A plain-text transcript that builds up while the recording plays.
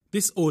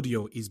This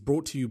audio is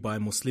brought to you by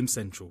Muslim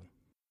Central.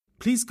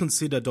 Please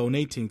consider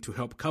donating to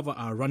help cover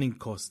our running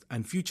costs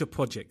and future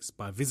projects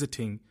by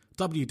visiting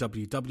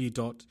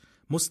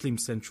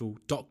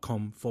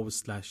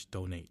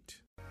www.muslimcentral.com/donate.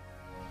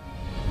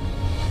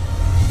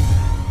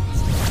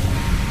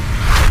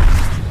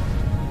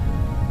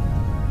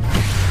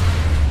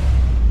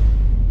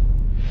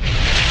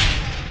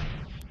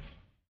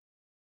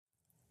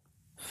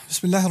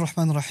 Bismillah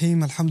ar-Rahman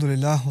ar-Rahim,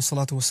 alhamdulillah, wa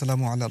salatu wa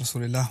salamu ala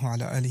rasulillah wa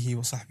ala alihi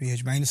wa sahbihi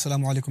ajma'in.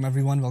 Assalamu alaikum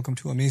everyone, welcome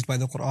to Amazed by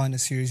the Quran, a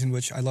series in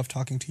which I love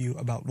talking to you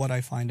about what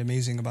I find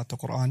amazing about the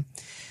Quran.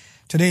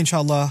 Today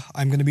inshallah,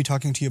 I'm going to be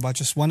talking to you about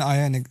just one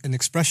ayah, an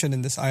expression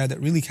in this ayah that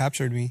really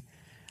captured me.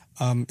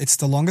 It's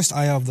the longest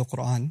ayah of the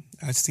Quran.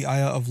 It's the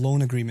ayah of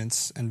loan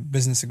agreements and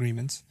business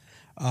agreements,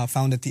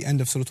 found at the end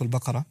of Surah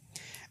Al-Baqarah.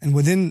 And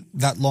within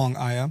that long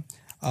ayah,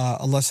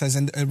 Allah says,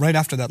 and right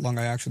after that long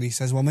ayah actually, He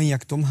says, وَمَنْ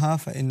يَكْتُمْهَا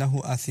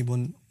فَإِنَّهُ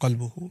آثِبٌ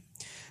قَلْبُهُ.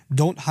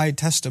 Don't hide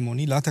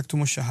testimony, لَا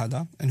تَكْتُمُ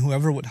الشَّهَادَةِ, and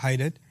whoever would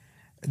hide it,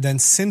 then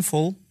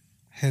sinful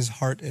his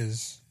heart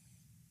is.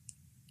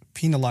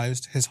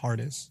 Penalized his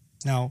heart is.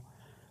 Now,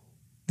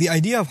 the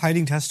idea of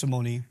hiding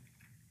testimony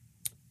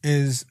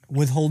is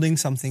withholding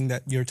something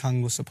that your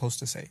tongue was supposed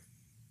to say.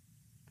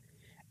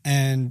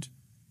 And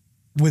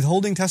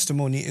withholding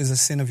testimony is a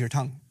sin of your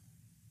tongue.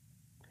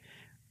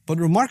 But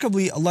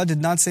remarkably, Allah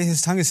did not say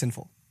his tongue is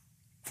sinful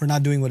for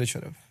not doing what it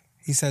should have.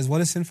 He says,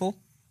 what is sinful?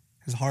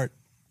 His heart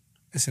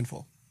is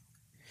sinful.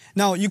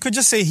 Now, you could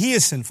just say he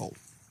is sinful.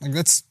 Like,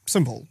 that's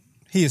simple.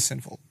 He is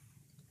sinful.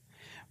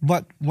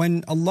 But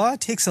when Allah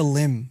takes a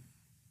limb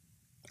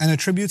and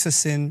attributes a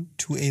sin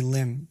to a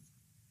limb,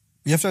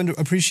 you have to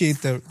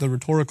appreciate the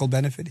rhetorical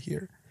benefit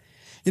here.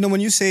 You know,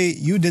 when you say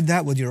you did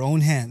that with your own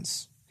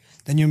hands,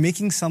 then you're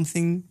making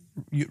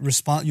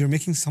you're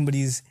making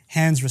somebody's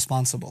hands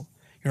responsible.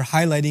 You're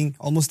highlighting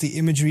almost the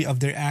imagery of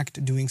their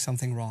act doing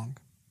something wrong.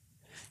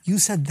 You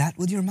said that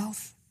with your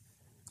mouth?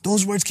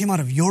 Those words came out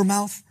of your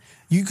mouth?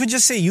 You could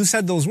just say you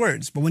said those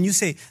words, but when you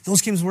say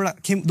those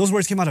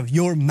words came out of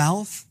your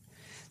mouth,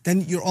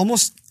 then you're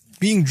almost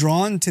being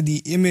drawn to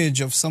the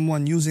image of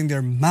someone using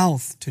their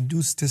mouth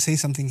to say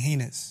something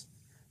heinous,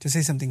 to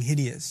say something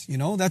hideous. You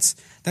know, that's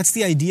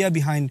the idea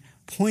behind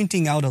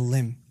pointing out a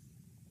limb.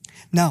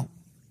 Now,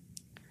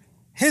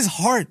 his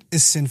heart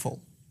is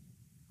sinful.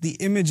 The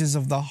images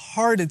of the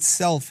heart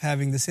itself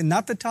having the sin,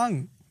 not the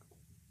tongue.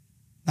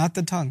 Not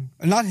the tongue.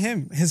 Not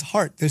him, his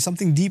heart. There's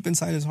something deep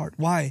inside his heart.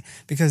 Why?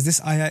 Because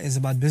this ayah is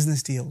about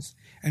business deals.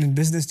 And in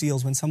business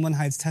deals, when someone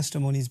hides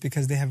testimonies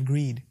because they have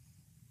greed.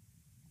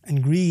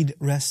 And greed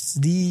rests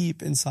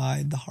deep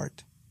inside the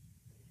heart.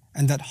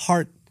 And that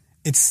heart,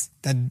 it's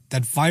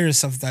that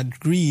virus of that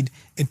greed,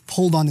 it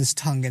pulled on his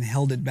tongue and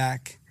held it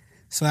back.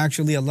 So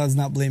actually Allah is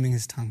not blaming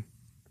his tongue.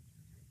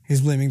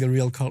 He's blaming the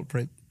real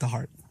culprit, the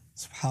heart.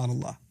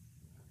 SubhanAllah.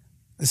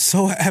 It's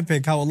so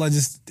epic how Allah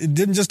it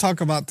didn't just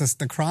talk about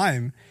the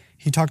crime.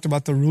 He talked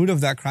about the root of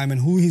that crime and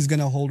who He's going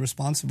to hold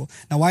responsible.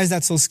 Now, why is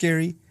that so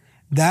scary?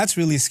 That's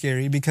really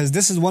scary because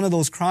this is one of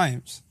those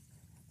crimes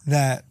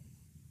that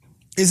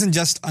isn't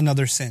just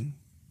another sin.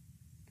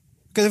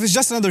 Because if it's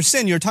just another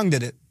sin, your tongue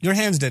did it, your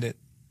hands did it,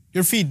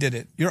 your feet did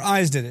it, your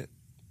eyes did it.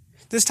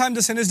 This time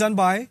the sin is done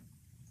by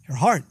your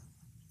heart.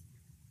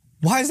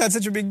 Why is that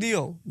such a big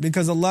deal?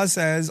 Because Allah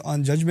says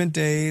on Judgment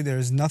Day, there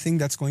is nothing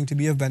that's going to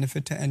be of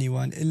benefit to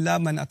anyone, إِلَّا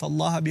مَنْ أَتَى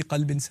اللَّهَ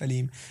بِقَلْبٍ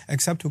سَلِيمٍ,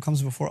 except who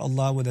comes before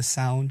Allah with a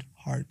sound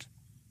heart.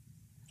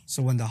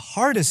 So when the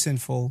heart is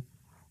sinful,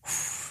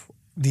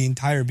 the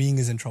entire being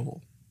is in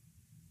trouble.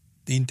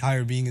 The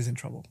entire being is in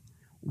trouble.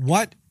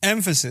 What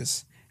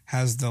emphasis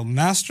has the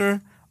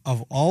master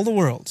of all the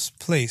worlds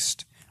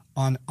placed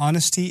on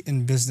honesty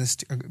in business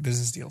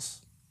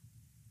deals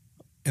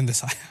in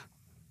this ayah?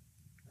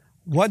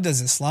 What does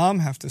Islam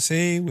have to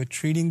say with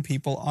treating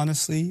people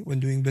honestly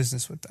when doing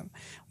business with them?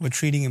 With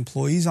treating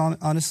employees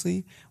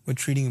honestly? With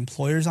treating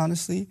employers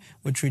honestly?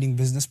 With treating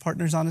business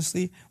partners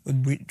honestly?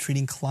 With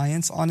treating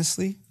clients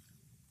honestly?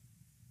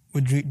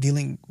 With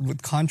dealing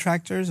with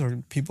contractors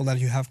or people that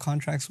you have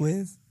contracts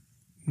with?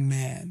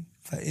 Man,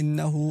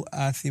 فَإِنَّهُ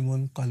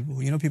آثِمٌ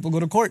قَلْبُهُ. You know, people go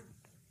to court.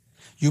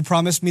 You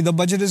promised me the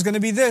budget is going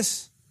to be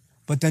this,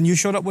 but then you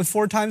showed up with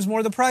 4 times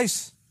more the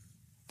price.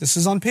 This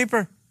is on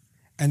paper.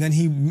 And then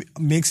he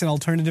makes an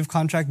alternative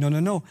contract.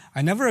 No.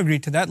 I never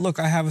agreed to that. Look,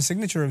 I have a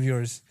signature of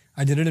yours.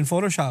 I did it in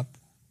Photoshop.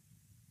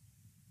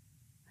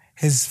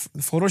 His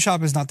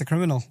Photoshop is not the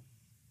criminal.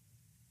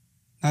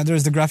 Neither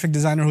is the graphic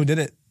designer who did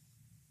it.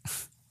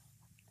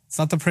 It's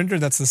not the printer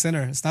that's the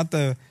sinner. It's not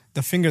the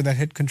finger that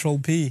hit Control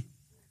P.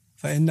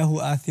 فَإِنَّهُ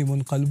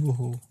آثِمٌ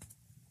قَلْبُهُ.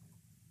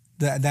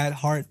 That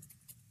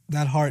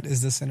heart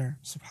is the sinner.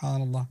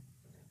 SubhanAllah.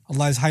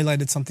 Allah has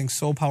highlighted something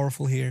so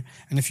powerful here.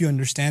 And if you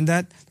understand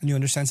that, then you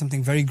understand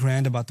something very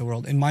grand about the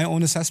world. In my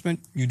own assessment,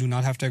 you do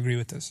not have to agree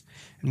with this.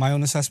 In my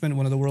own assessment,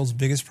 one of the world's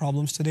biggest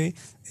problems today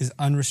is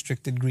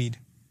unrestricted greed.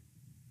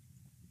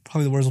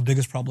 Probably the world's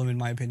biggest problem in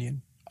my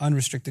opinion.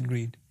 Unrestricted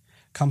greed.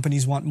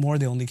 Companies want more,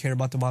 they only care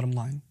about the bottom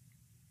line.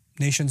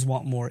 Nations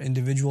want more,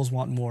 individuals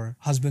want more,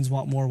 husbands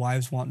want more,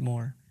 wives want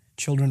more,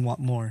 children want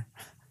more.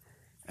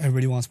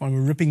 Everybody wants more.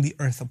 We're ripping the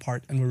earth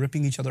apart, and we're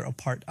ripping each other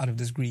apart out of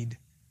this greed.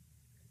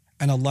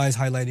 And Allah is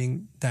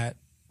highlighting that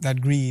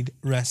greed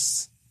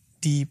rests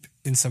deep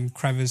in some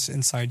crevice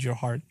inside your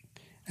heart,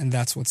 and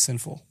that's what's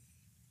sinful.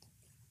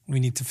 We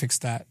need to fix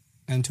that.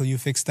 Until you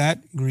fix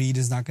that, greed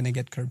is not going to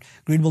get curbed.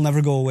 Greed will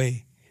never go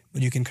away,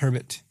 but you can curb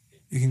it.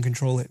 You can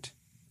control it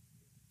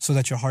so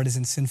that your heart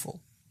isn't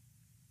sinful.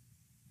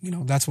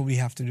 That's what we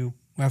have to do.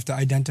 We have to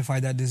identify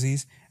that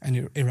disease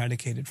and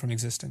eradicate it from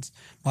existence.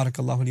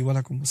 Barakallahu li wa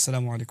lakum.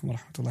 Assalamu alaikum wa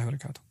rahmatullahi wa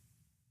barakatuh.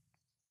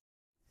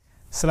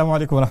 Assalamu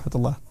alaikum wa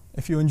rahmatullah.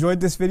 If you enjoyed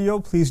this video,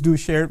 please do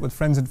share it with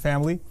friends and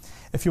family.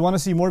 If you want to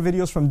see more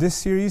videos from this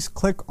series,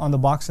 click on the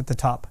box at the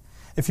top.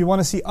 If you want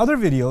to see other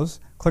videos,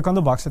 click on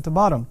the box at the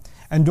bottom.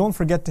 And don't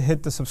forget to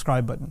hit the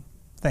subscribe button.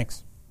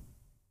 Thanks.